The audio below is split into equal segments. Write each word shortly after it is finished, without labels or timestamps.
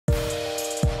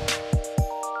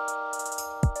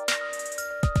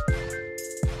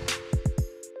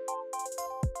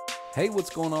Hey, what's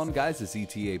going on, guys? It's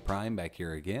ETA Prime back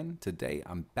here again. Today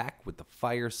I'm back with the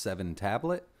Fire 7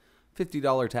 tablet,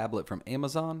 $50 tablet from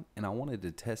Amazon, and I wanted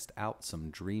to test out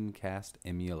some Dreamcast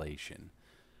emulation.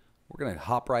 We're going to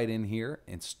hop right in here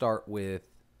and start with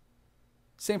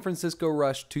San Francisco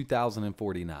Rush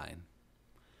 2049.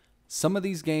 Some of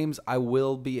these games I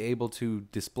will be able to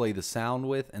display the sound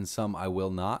with, and some I will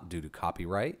not due to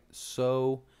copyright,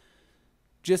 so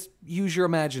just use your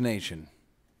imagination.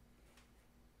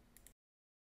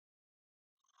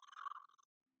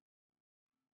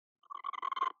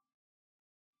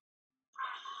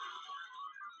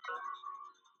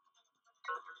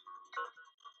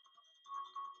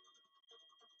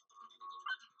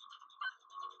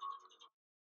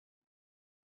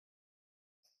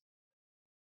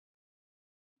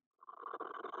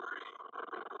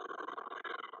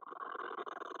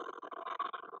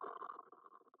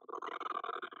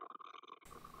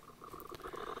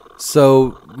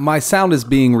 So my sound is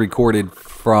being recorded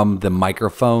from the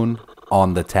microphone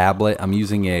on the tablet. I'm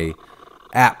using a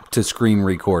app to screen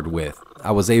record with.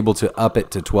 I was able to up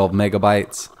it to 12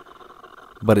 megabytes,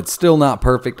 but it's still not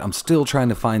perfect. I'm still trying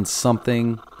to find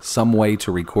some way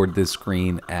to record this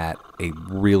screen at a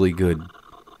really good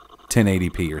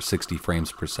 1080p or 60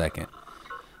 frames per second.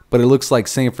 But it looks like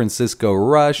San Francisco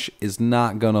Rush is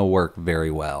not going to work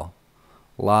very well.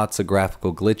 Lots of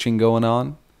graphical glitching going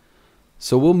on.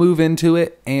 So we'll move into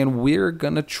it, and we're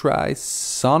going to try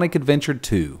Sonic Adventure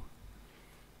 2.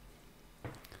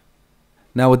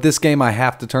 Now with this game, I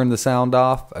have to turn the sound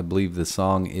off. I believe the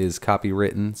song is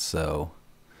copywritten, so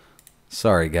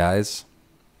sorry guys.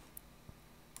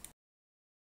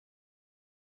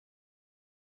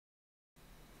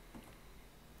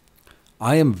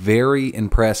 I am very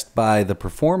impressed by the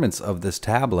performance of this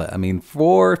tablet. I mean,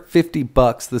 for 50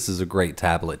 bucks, this is a great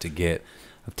tablet to get.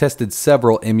 I've tested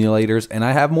several emulators, and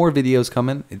I have more videos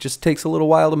coming. It just takes a little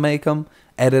while to make them,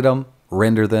 edit them,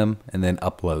 render them, and then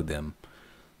upload them.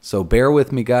 So bear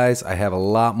with me, guys. I have a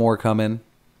lot more coming.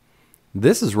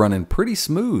 This is running pretty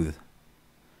smooth.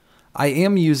 I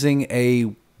am using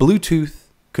a Bluetooth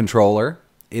controller.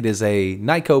 It is a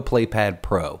Nyko PlayPad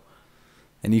Pro,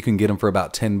 and you can get them for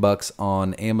about 10 bucks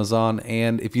on Amazon.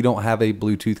 And if you don't have a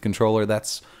Bluetooth controller,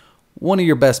 that's one of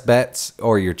your best bets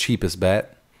or your cheapest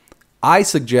bet. I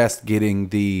suggest getting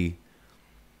the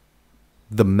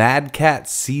Mad Cat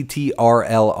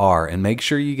CTRLR, and make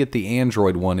sure you get the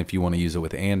Android one if you want to use it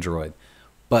with Android.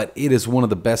 But it is one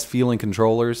of the best feeling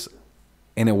controllers,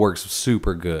 and it works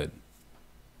super good.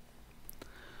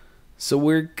 So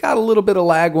we've got a little bit of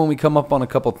lag when we come up on a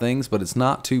couple things, but it's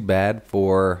not too bad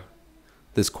for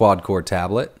this quad-core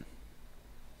tablet.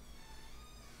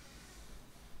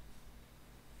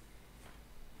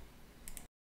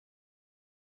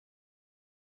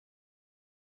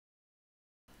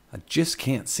 I just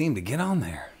can't seem to get on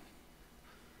there.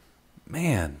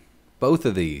 Man, both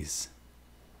of these.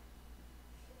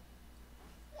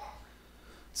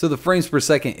 So the frames per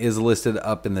second is listed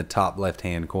up in the top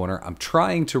left-hand corner. I'm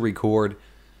trying to record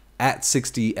at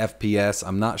 60 FPS.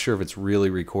 I'm not sure if it's really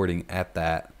recording at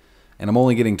that. And I'm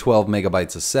only getting 12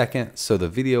 megabytes a second, so the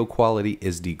video quality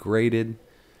is degraded.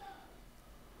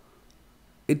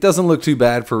 It doesn't look too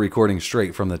bad for recording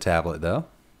straight from the tablet, though.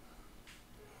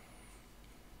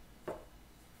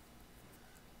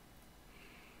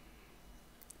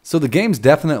 So the game's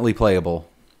definitely playable.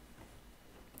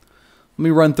 Let me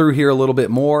run through here a little bit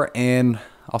more, and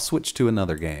I'll switch to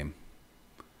another game.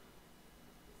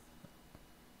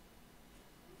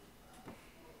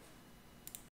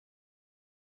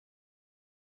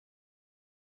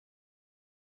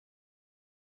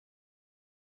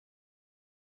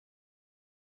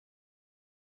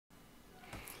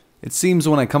 It seems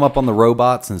when I come up on the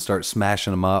robots and start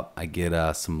smashing them up, I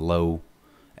get some low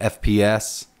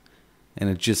FPS. And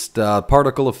it's just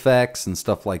particle effects and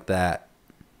stuff like that,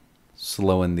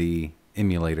 slowing the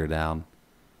emulator down.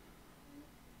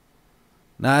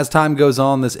 Now, as time goes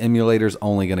on, this emulator is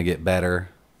only going to get better,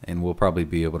 and we'll probably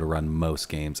be able to run most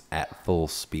games at full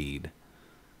speed.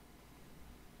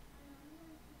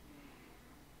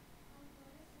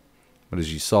 But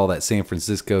as you saw, that San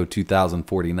Francisco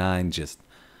 2049 just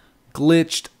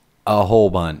glitched a whole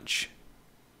bunch.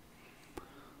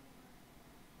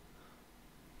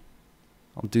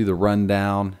 I'll do the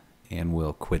rundown, and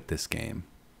we'll quit this game.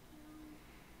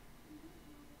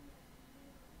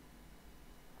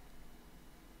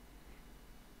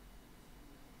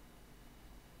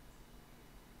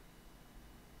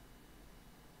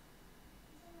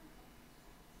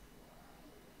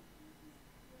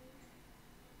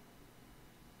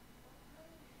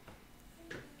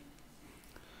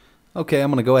 Okay,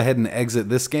 I'm going to go ahead and exit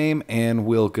this game and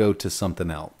we'll go to something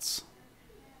else.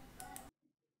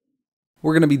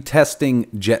 We're going to be testing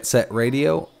Jet Set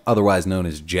Radio, otherwise known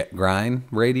as Jet Grind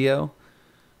Radio.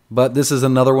 But this is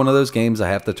another one of those games I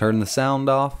have to turn the sound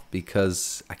off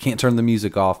because I can't turn the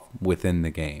music off within the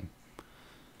game.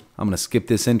 I'm going to skip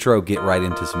this intro, get right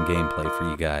into some gameplay for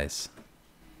you guys.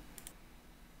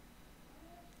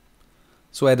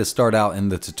 So I had to start out in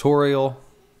the tutorial.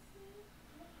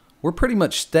 We're pretty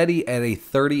much steady at a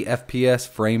 30 FPS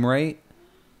frame rate,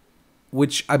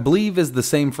 which I believe is the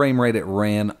same frame rate it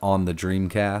ran on the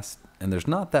Dreamcast. And there's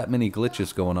not that many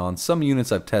glitches going on. Some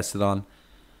units I've tested on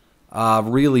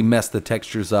really messed the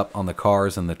textures up on the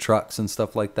cars and the trucks and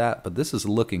stuff like that, but this is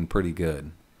looking pretty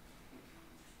good.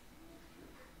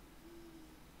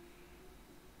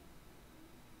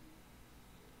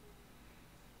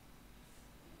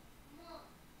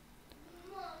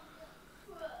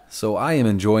 So I am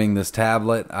enjoying this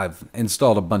tablet. I've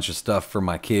installed a bunch of stuff for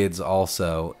my kids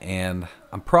also, and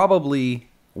I'm probably,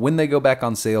 when they go back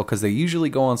on sale, because they usually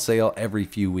go on sale every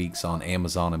few weeks on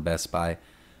Amazon and Best Buy,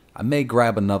 I may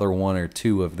grab another one or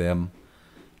two of them,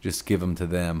 just give them to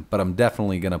them, but I'm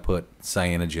definitely going to put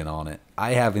Cyanogen on it.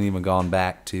 I haven't even gone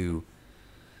back to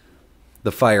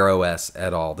the Fire OS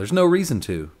at all. There's no reason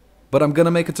to, but I'm going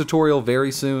to make a tutorial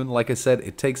very soon. Like I said,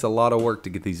 it takes a lot of work to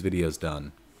get these videos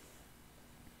done.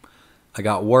 I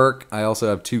got work. I also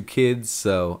have 2 kids,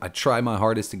 so I try my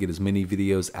hardest to get as many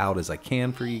videos out as I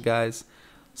can for you guys.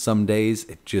 Some days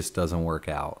it just doesn't work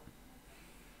out.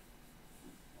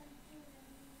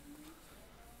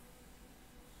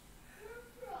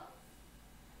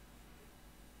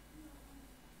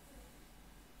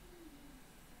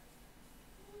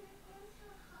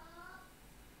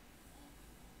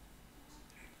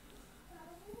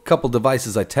 Couple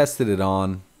devices I tested it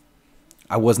on,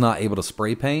 I was not able to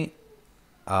spray paint.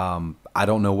 I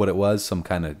don't know what it was, some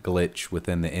kind of glitch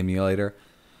within the emulator.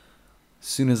 As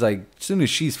soon as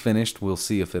she's finished, we'll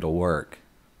see if it'll work.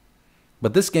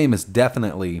 But this game is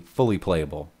definitely fully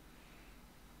playable.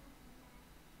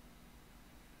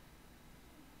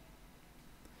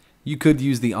 You could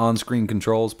use the on-screen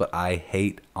controls, but I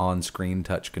hate on-screen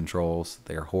touch controls.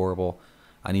 They're horrible.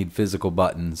 I need physical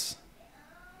buttons.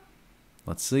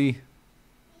 Let's see.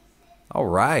 All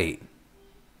right.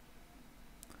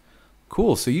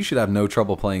 Cool, so you should have no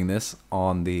trouble playing this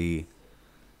on the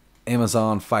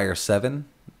Amazon Fire 7.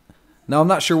 Now, I'm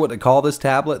not sure what to call this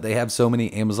tablet. They have so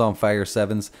many Amazon Fire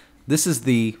 7s. This is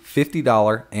the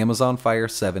 $50 Amazon Fire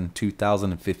 7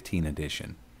 2015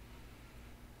 edition.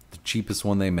 The cheapest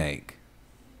one they make.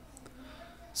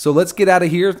 So let's get out of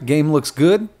here. The game looks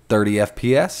good. 30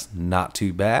 FPS, not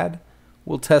too bad.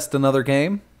 We'll test another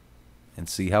game and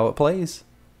see how it plays.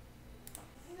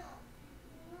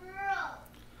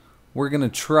 We're going to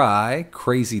try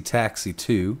Crazy Taxi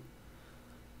 2.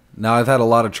 Now, I've had a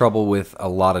lot of trouble with a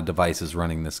lot of devices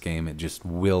running this game. It just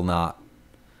will not.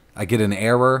 I get an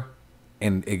error,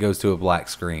 and it goes to a black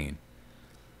screen.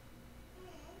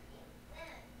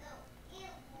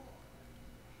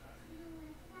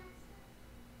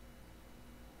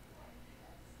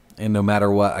 And no matter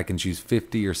what, I can choose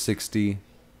 50 or 60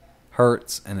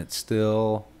 hertz, and it's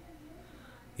still...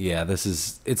 Yeah,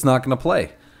 it's not going to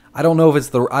play. I don't know if it's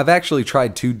the... I've actually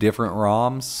tried 2 different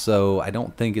ROMs, so I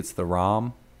don't think it's the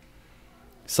ROM.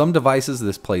 Some devices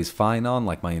this plays fine on,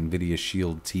 like my NVIDIA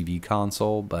Shield TV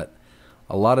console, but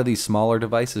a lot of these smaller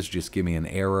devices just give me an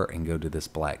error and go to this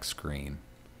black screen.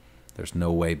 There's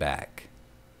no way back.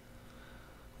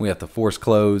 We have to force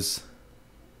close.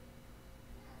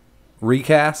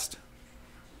 Reicast.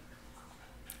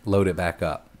 Load it back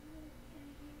up.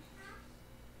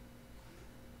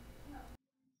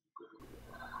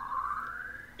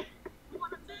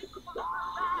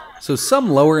 So some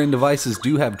lower-end devices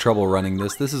do have trouble running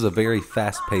this. This is a very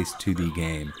fast-paced 2D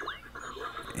game.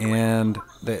 And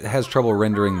it has trouble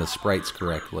rendering the sprites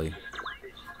correctly.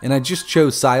 And I just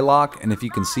chose Psylocke, and if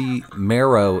you can see,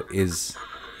 Marrow is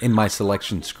in my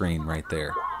selection screen right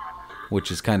there, which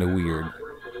is kind of weird.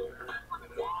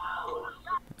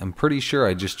 I'm pretty sure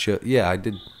I just chose... Yeah, I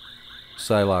did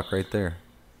Psylocke right there.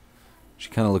 She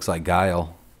kind of looks like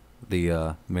Guile,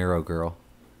 the Marrow girl.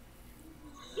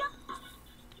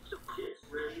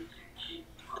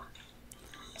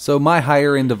 So my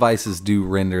higher end devices do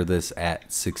render this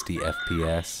at 60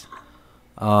 FPS.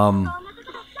 I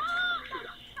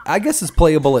guess it's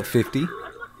playable at 50.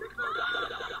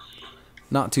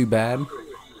 Not too bad.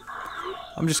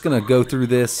 I'm just going to go through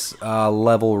this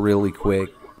level really quick.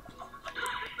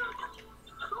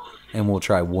 And we'll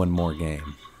try one more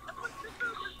game.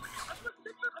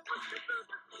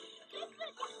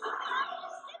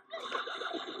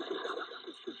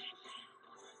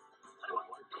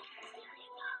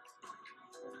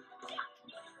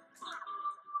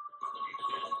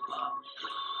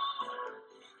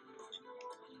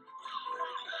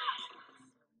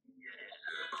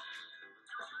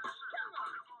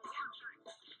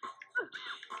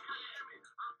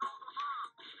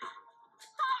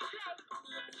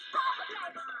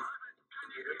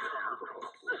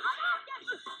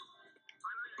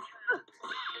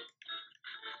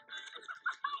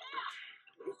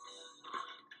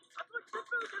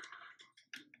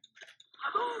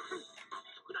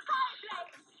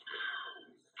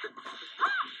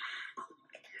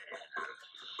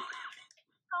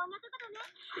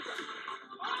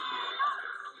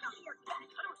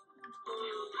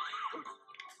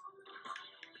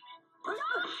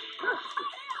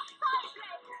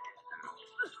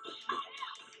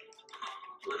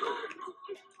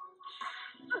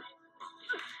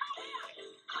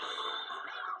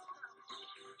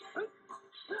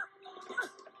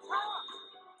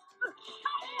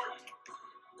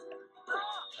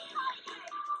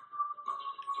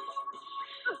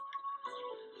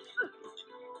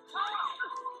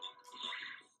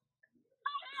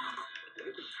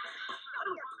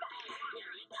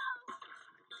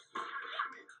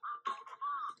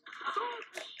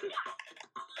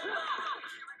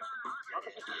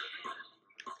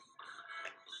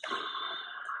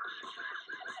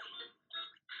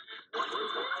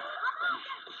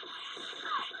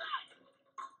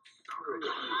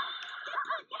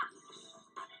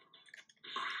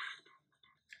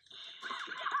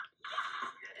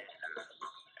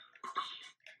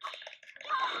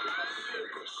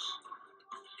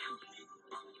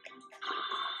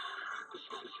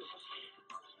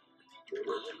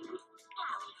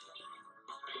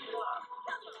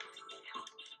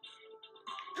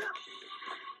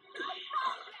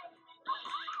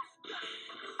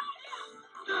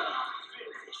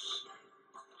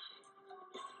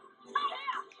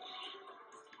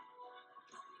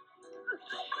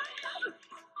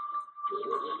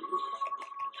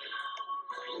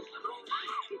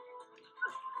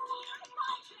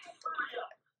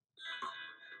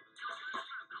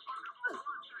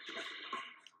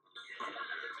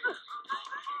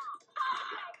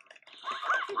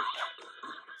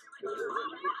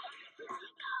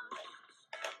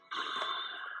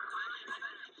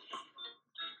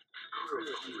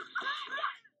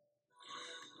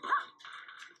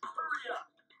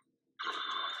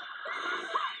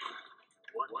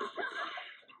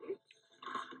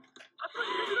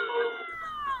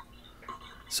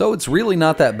 So it's really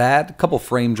not that bad. A couple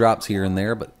frame drops here and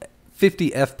there, but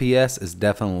 50 FPS is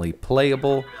definitely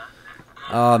playable.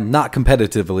 Not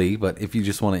competitively, but if you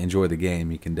just want to enjoy the game,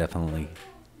 you can definitely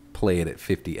play it at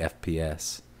 50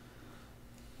 FPS.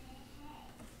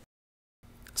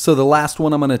 So the last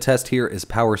one I'm going to test here is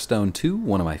Power Stone 2,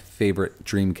 one of my favorite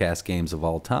Dreamcast games of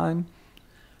all time.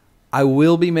 I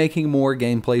will be making more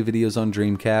gameplay videos on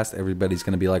Dreamcast. Everybody's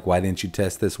going to be like, why didn't you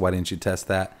test this? Why didn't you test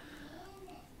that?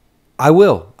 I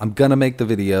will. I'm going to make the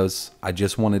videos. I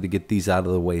just wanted to get these out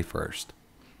of the way first.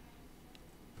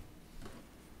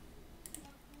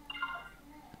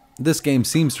 This game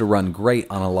seems to run great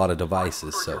on a lot of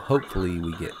devices, so hopefully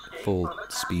we get full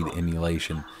speed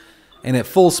emulation. And at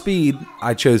full speed,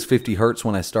 I chose 50 Hz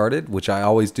when I started, which I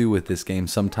always do with this game.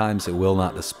 Sometimes it will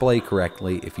not display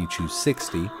correctly if you choose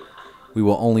 60. We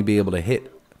will only be able to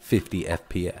hit 50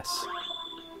 FPS.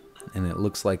 And it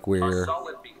looks like we're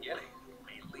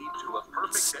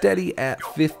steady at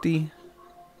 50.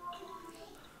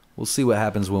 We'll see what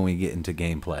happens when we get into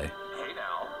gameplay.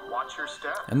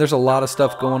 And there's a lot of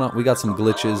stuff going on. We got some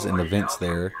glitches in the vents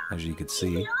there, as you could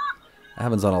see. It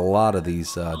happens on a lot of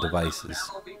these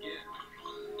devices.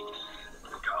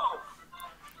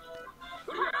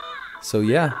 So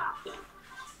yeah.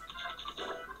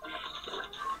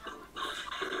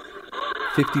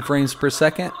 50 frames per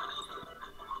second.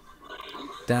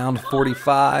 Down to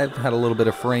 45. Had a little bit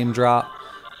of frame drop.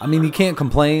 I mean, you can't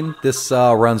complain. This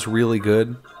runs really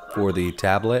good for the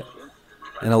tablet.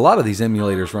 And a lot of these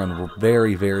emulators run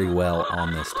very, very well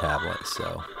on this tablet,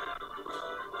 so.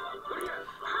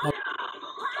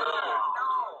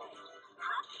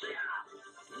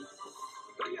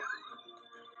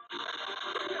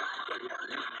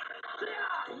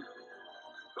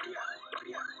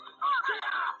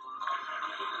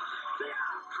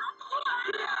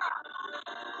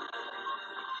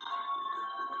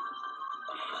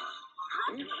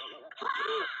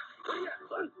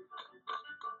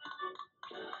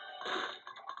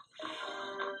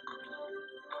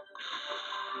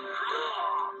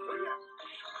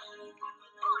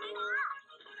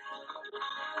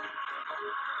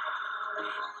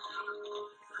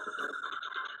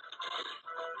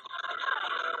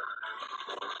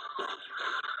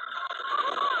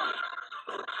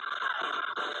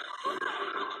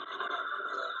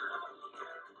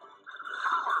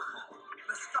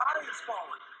 The sky is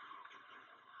falling.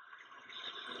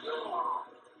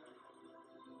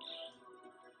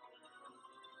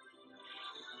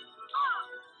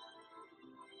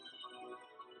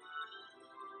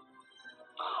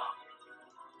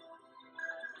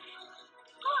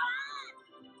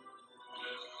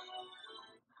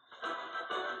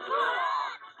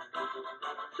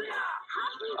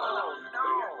 Oh no!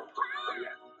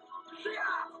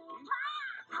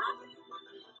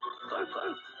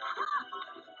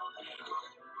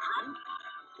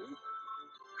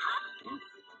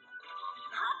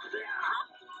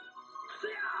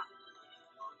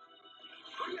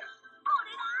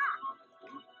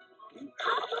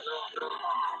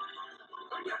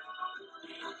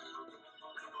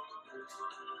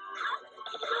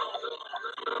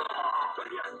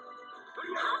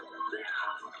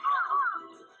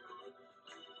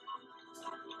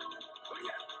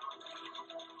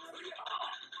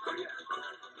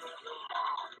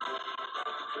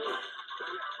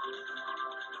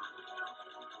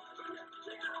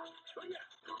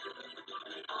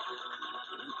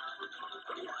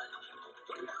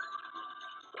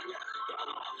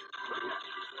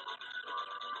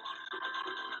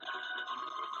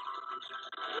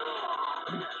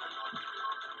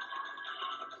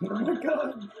 my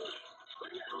god.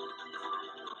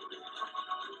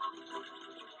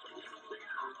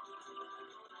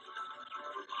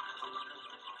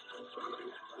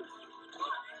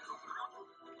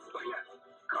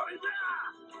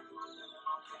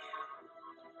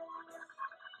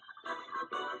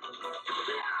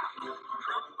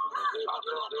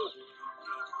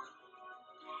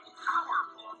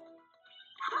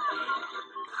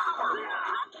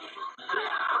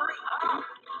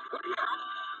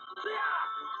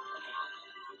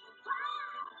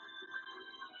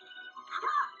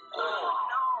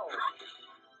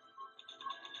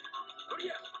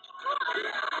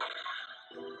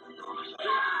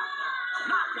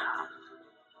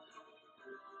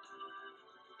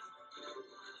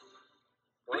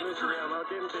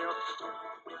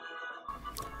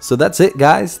 So that's it,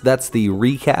 guys. That's the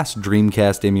Reicast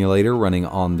Dreamcast Emulator running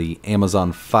on the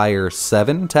Amazon Fire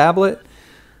 7 tablet.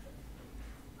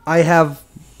 I have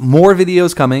more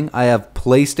videos coming. I have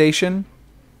PlayStation,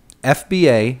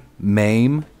 FBA,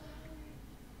 MAME,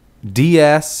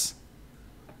 DS,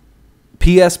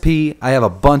 PSP. I have a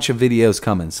bunch of videos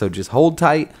coming, so just hold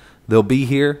tight. They'll be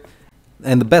here.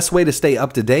 And the best way to stay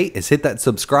up to date is hit that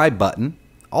subscribe button.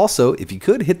 Also, if you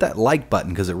could, hit that like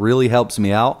button because it really helps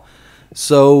me out.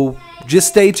 So just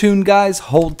stay tuned, guys.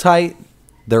 Hold tight.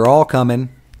 They're all coming.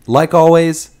 Like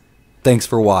always, thanks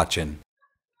for watching.